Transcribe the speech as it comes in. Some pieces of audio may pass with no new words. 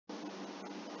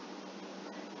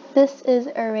This is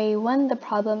Array-1, the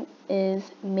problem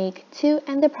is make2,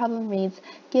 and the problem reads,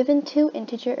 given two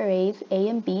integer arrays A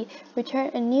and B,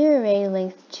 return a new array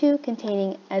length 2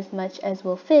 containing as much as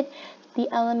will fit the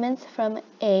elements from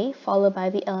A followed by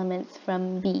the elements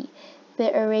from B.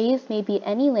 The arrays may be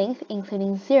any length,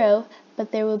 including 0,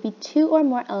 but there will be 2 or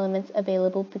more elements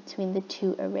available between the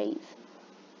two arrays.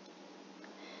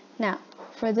 Now,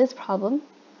 for this problem,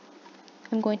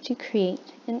 I'm going to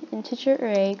create an integer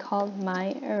array called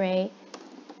myArray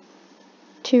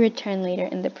to return later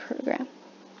in the program.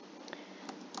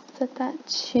 Set that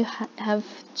to have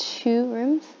 2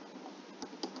 rooms.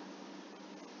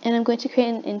 And I'm going to create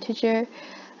an integer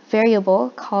variable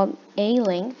called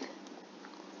a_length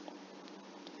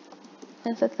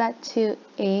and set that to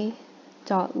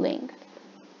a.length.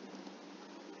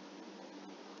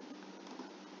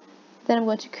 Then I'm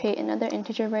going to create another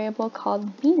integer variable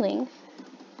called b_length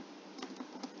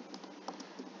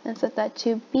and set that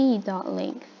to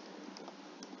b.length.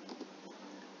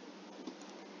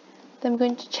 Then I'm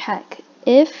going to check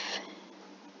if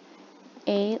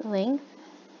a_length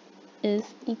is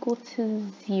equal to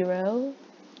 0,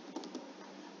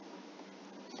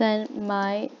 then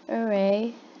my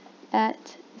array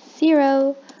at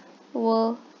 0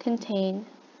 will contain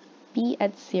b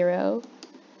at 0,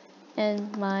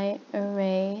 and my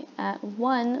array at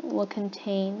 1 will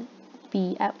contain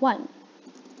b at 1.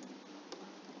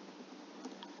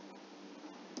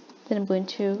 Then I'm going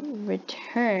to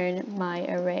return my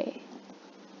array.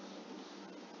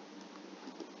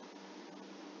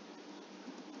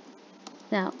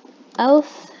 Now,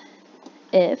 else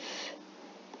if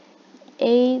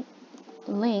a_length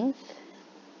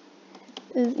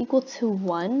is equal to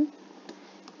 1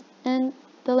 and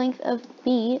the length of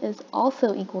b is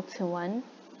also equal to 1,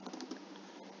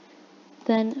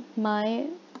 then my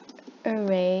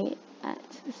array at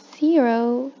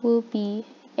 0 will be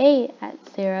a at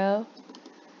 0,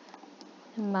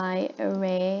 and my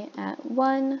array at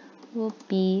 1 will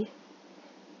be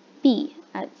b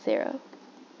at 0.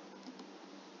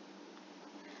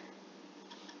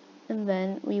 And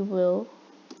then we will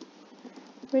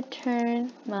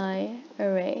return my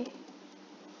array.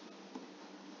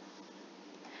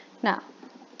 Now,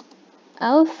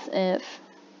 else if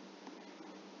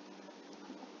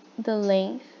the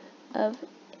length of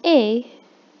A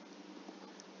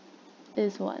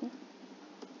is 1,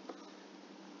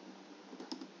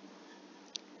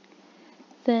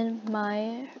 then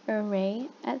my array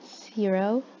at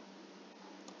 0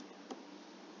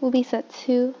 will be set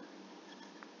to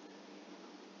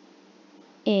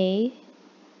A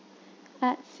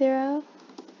at 0,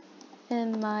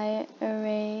 and my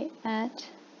array at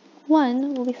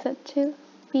 1 will be set to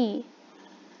B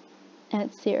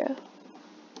at 0.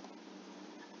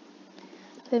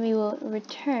 Then we will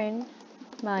return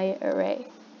my array.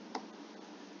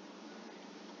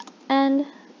 And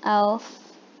else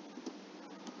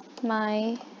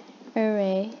my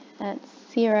array at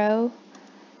 0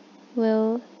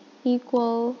 will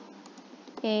equal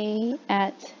A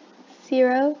at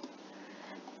 0,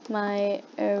 my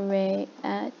array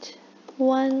at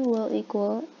 1 will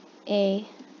equal A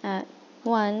at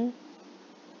 1,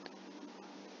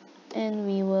 and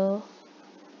we will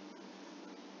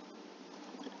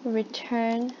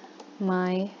return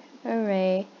my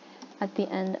array at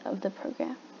the end of the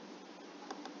program.